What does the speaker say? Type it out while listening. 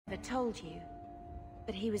had told you,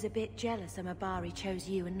 but he was a bit jealous Amabari chose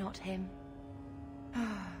you and not him.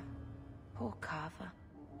 Poor Carver.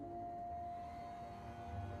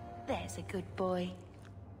 There's a good boy.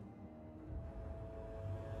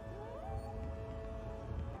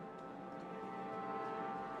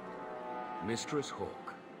 Mistress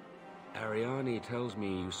Hawke, Ariane tells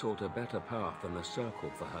me you sought a better path than the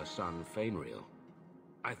Circle for her son, Fainriel.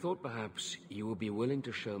 I thought perhaps you would be willing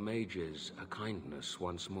to show mages a kindness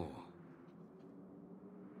once more.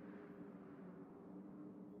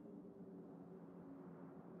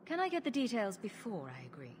 Can I get the details before I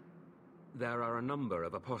agree? There are a number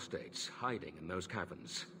of apostates hiding in those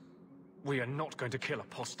caverns. We are not going to kill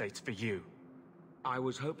apostates for you. I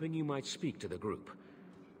was hoping you might speak to the group.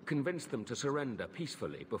 Convince them to surrender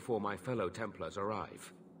peacefully before my fellow Templars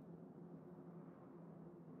arrive.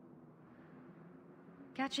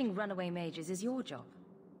 Catching runaway mages is your job.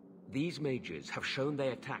 These mages have shown they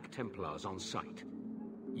attack Templars on sight.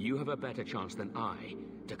 You have a better chance than I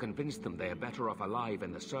to convince them they are better off alive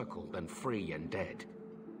in the Circle than free and dead.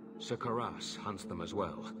 Sir Karas hunts them as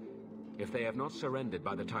well. If they have not surrendered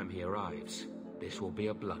by the time he arrives, this will be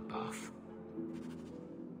a bloodbath.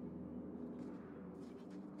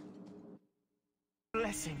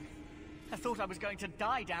 Blessing. I thought I was going to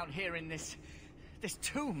die down here in this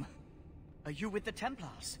tomb. Are you with the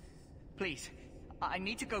Templars? Please, I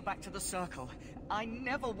need to go back to the Circle. I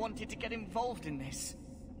never wanted to get involved in this.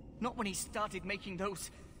 Not when he started making those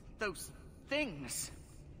things.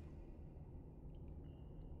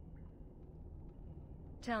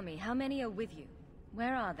 Tell me, how many are with you?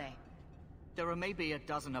 Where are they? There are maybe a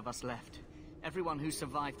dozen of us left. Everyone who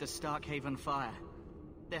survived the Starkhaven fire.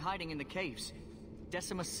 They're hiding in the caves.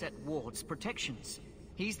 Decimus set wards, protections.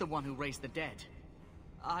 He's the one who raised the dead.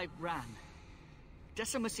 I ran.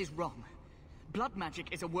 Decimus is wrong. Blood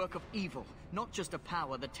magic is a work of evil, not just a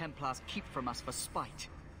power the Templars keep from us for spite.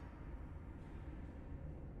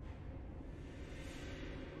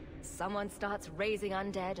 Someone starts raising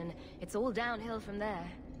undead, and it's all downhill from there.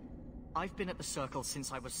 I've been at the Circle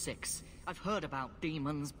since I was 6. I've heard about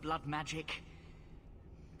demons, blood magic.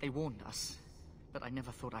 They warned us, but I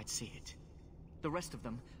never thought I'd see it. The rest of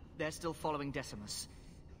them, they're still following Decimus.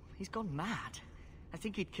 He's gone mad. I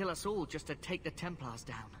think he'd kill us all just to take the Templars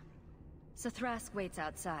down. Sir Thrask waits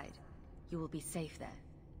outside. You will be safe there.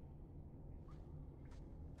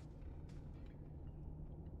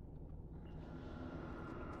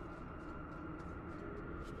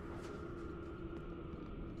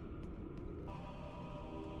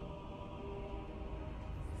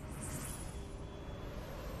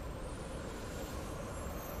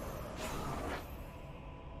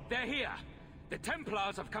 They're here! The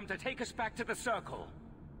Templars have come to take us back to the Circle!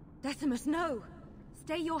 Decimus, no!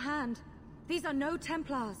 Stay your hand. These are no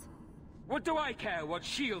Templars. What do I care what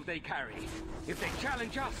shield they carry? If they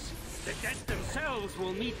challenge us, the dead themselves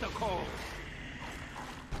will meet the call!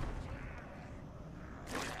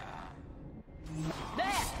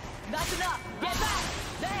 There! That's enough! Get back!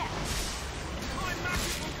 There! My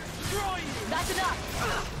magic will destroy you! That's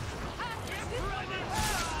enough!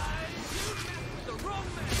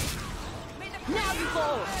 Now you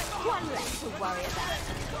fall! One less to worry about.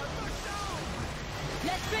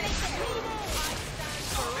 Let's finish the cleaning!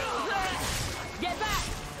 Get back!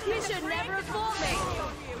 You should never have fought me!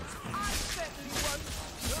 I certainly won't.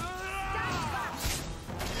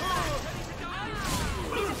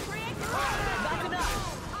 That's enough!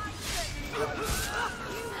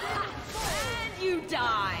 And you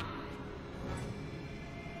die!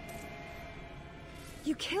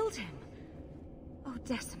 You killed him! Oh,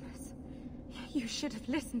 Decimus. You should have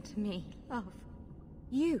listened to me, love.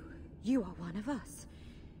 You are one of us.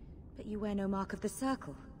 But you wear no mark of the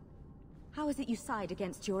Circle. How is it you side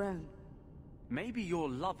against your own? Maybe your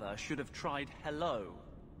lover should have tried hello.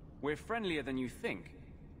 We're friendlier than you think.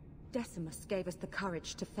 Decimus gave us the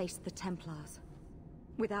courage to face the Templars.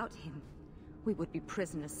 Without him, we would be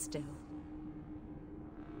prisoners still.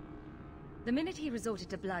 The minute he resorted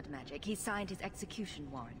to blood magic, he signed his execution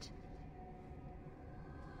warrant.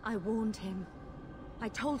 I warned him. I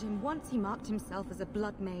told him once he marked himself as a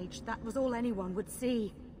blood mage, that was all anyone would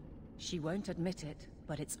see. She won't admit it,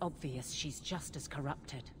 but it's obvious she's just as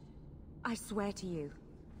corrupted. I swear to you,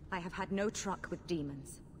 I have had no truck with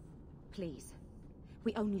demons. Please,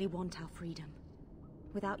 we only want our freedom.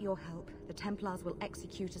 Without your help, the Templars will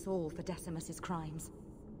execute us all for Decimus's crimes.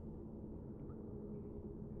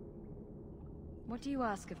 What do you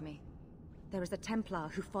ask of me? There is a Templar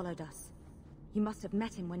who followed us. You must have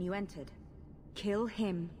met him when you entered. Kill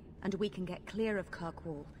him, and we can get clear of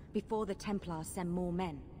Kirkwall before the Templars send more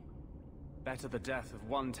men. Better the death of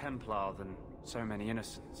one Templar than So many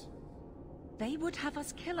innocents. They would have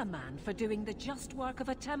us kill a man for doing the just work of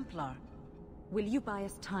a Templar. Will you buy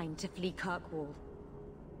us time to flee Kirkwall?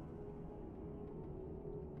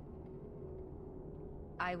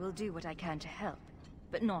 I will do what I can to help,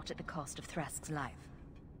 but not at the cost of Thrask's life.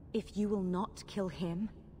 If you will not kill him,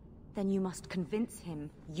 then you must convince him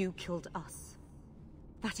you killed us.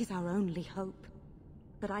 That is our only hope.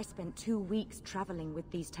 But I spent 2 weeks traveling with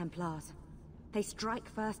these Templars. They strike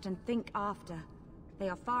first and think after. They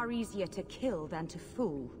are far easier to kill than to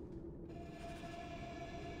fool.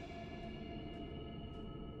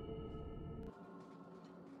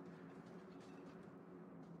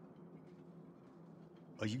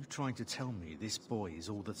 Are you trying to tell me this boy is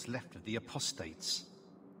all that's left of the apostates?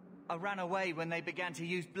 I ran away when they began to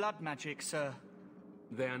use blood magic, sir.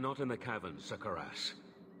 They are not in the caverns, Sir Karas.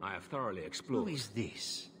 I have thoroughly explored. Who is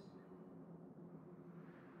this?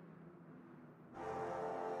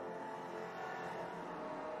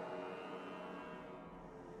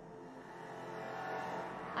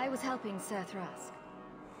 I was helping Sir Thrask.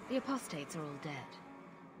 The apostates are all dead.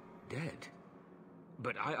 Dead?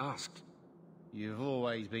 But I asked... You've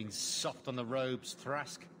always been soft on the robes,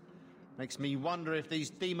 Thrask. Makes me wonder if these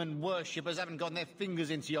demon worshippers haven't gotten their fingers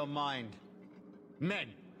into your mind.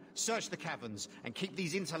 Men, search the caverns and keep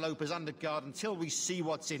these interlopers under guard until we see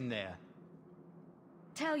what's in there.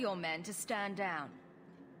 Tell your men to stand down.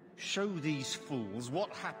 Show these fools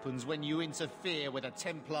what happens when you interfere with a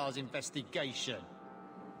Templar's investigation.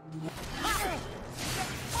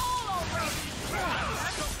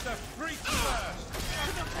 Stop the freak first!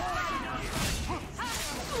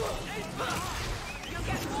 You'll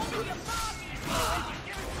get more than your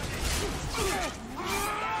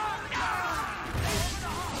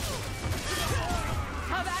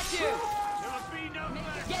How about you? There will be no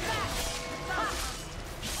mercy! Get back!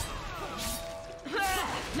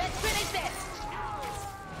 Let's finish this!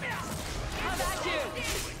 How about you?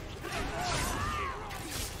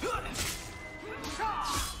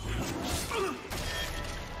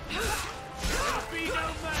 There will be no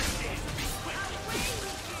mercy!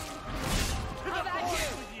 How about you?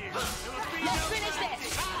 Let's finish this!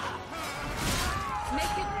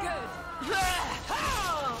 Make it good!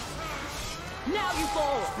 Now you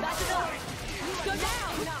fall! That's enough! Go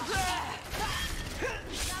down!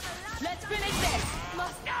 Let's finish this!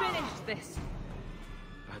 Must finish this!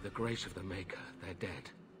 By the grace of the Maker, they're dead.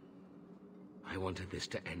 I wanted this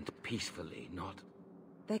to end peacefully, not...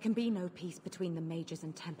 There can be no peace between the Mages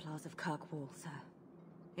and Templars of Kirkwall, sir.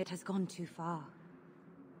 It has gone too far.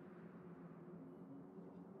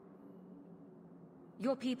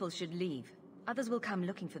 Your people should leave. Others will come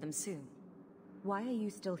looking for them soon. Why are you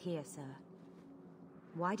still here, sir?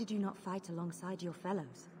 Why did you not fight alongside your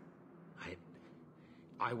fellows?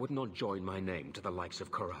 I would not join my name to the likes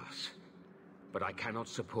of Karas. But I cannot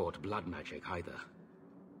support blood magic either.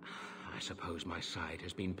 I suppose my side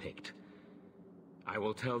has been picked. I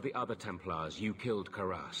will tell the other Templars you killed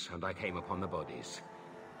Karas and I came upon the bodies.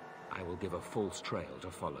 I will give a false trail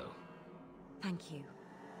to follow. Thank you.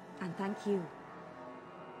 And thank you.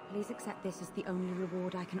 Please accept this as the only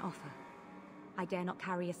reward I can offer. I dare not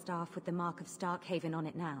carry a staff with the mark of Starkhaven on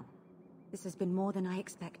it now. This has been more than I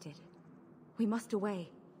expected. We must away.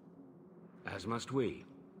 As must we.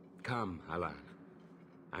 Come, Alan.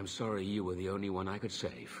 I'm sorry you were the only one I could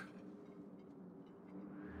save.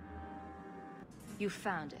 You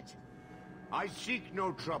found it. I seek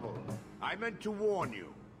no trouble. I meant to warn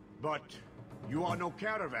you. But you are no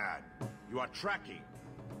caravan. You are tracking.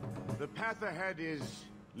 The path ahead is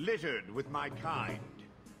littered with my kind.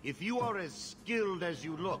 If you are as skilled as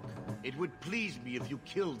you look, it would please me if you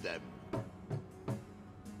killed them.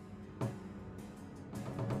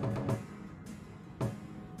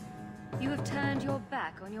 You have turned your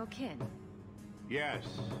back on your kin. Yes,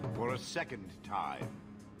 for a second time.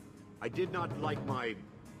 I did not like my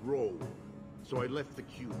role, so I left the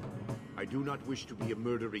cube. I do not wish to be a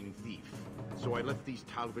murdering thief, so I left these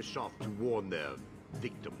Talvishoth to warn their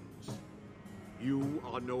victims. You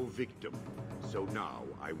are no victim, so now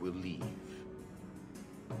I will leave.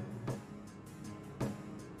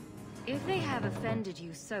 If they have offended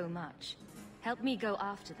you so much, help me go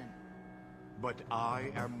after them. But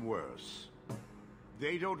I am worse.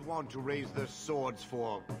 They don't want to raise their swords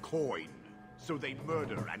for coin, so they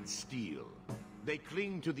murder and steal. They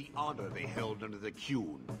cling to the honor they held under the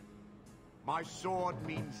Qun. My sword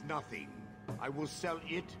means nothing. I will sell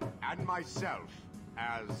it and myself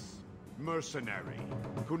as mercenary.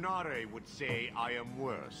 Kunare would say I am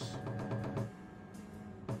worse.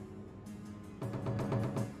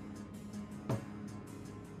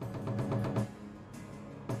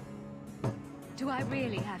 Do I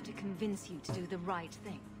really have to convince you to do the right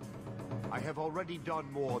thing? I have already done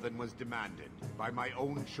more than was demanded, by my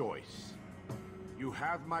own choice. You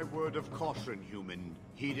have my word of caution, human.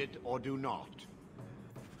 Heed it or do not.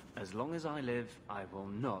 As long as I live, I will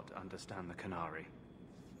not understand the Canary.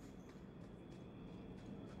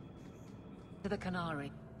 To the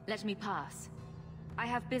Canary. Let me pass. I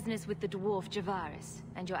have business with the dwarf Javaris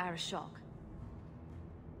and your Arashok.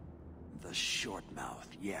 The short mouth,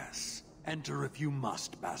 yes. Enter if you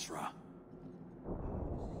must, Basra.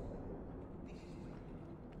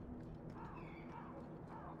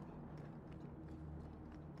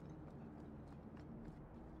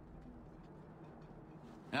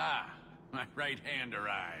 Ah, my right hand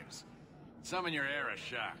arrives. Summon your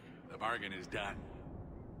Arashok. The bargain is done.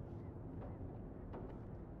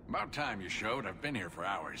 About time you showed. I've been here for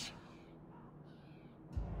hours.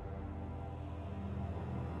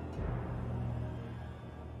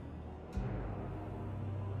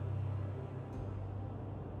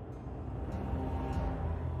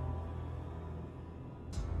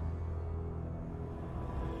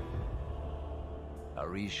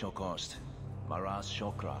 Ari Shokost, Maras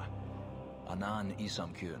Shokra, Anan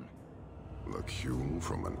Isamkyun. The Kyun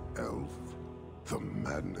from an elf? The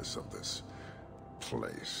madness of this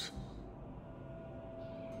place.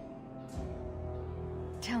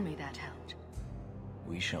 Tell me that helped.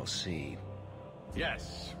 We shall see.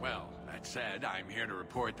 Yes, well, that said, I'm here to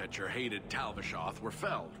report that your hated Talvishoth were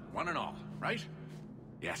felled, one and all, right?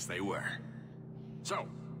 Yes, they were. So,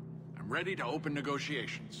 I'm ready to open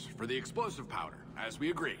negotiations for the explosive powder, as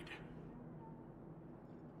we agreed.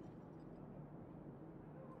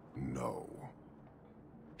 No.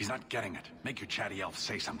 He's not getting it. Make your chatty elf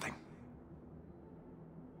say something.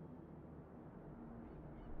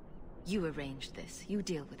 You arranged this. You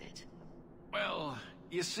deal with it. Well,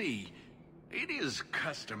 you see, it is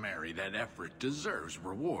customary that effort deserves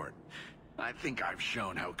reward. I think I've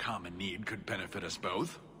shown how common need could benefit us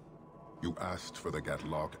both. You asked for the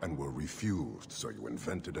Gatlock and were refused, so you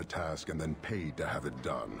invented a task and then paid to have it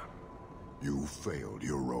done. You failed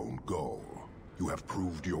your own goal. You have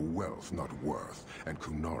proved your wealth not worth, and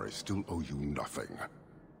Kunari still owe you nothing.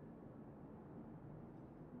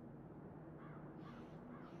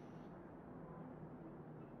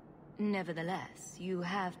 Nevertheless, you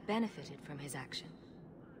have benefited from his action.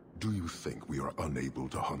 Do you think we are unable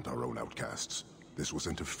to hunt our own outcasts? This was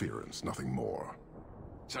interference, nothing more.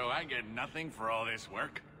 So I get nothing for all this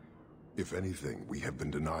work? If anything, we have been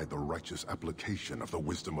denied the righteous application of the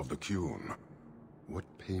wisdom of the Kyun. What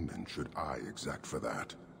payment should I exact for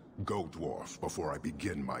that? Go, dwarf, before I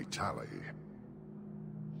begin my tally.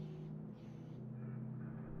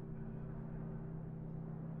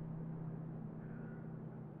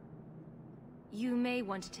 You may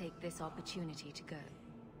want to take this opportunity to go.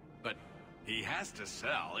 But he has to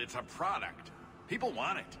sell. It's a product. People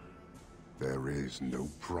want it. There is no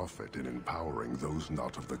profit in empowering those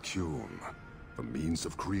not of the Kyun. The means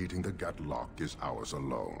of creating the Gatlock is ours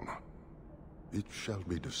alone. It shall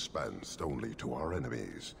be dispensed only to our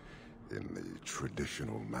enemies, in the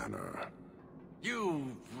traditional manner.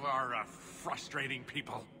 You are a frustrating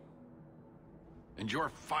people. And you're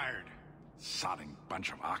fired. Sodding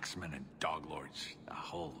bunch of oxmen and dog lords. A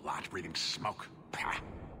whole lot breathing smoke. Pah.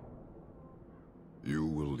 You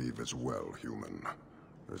will leave as well, human.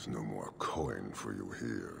 There's no more coin for you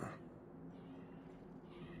here.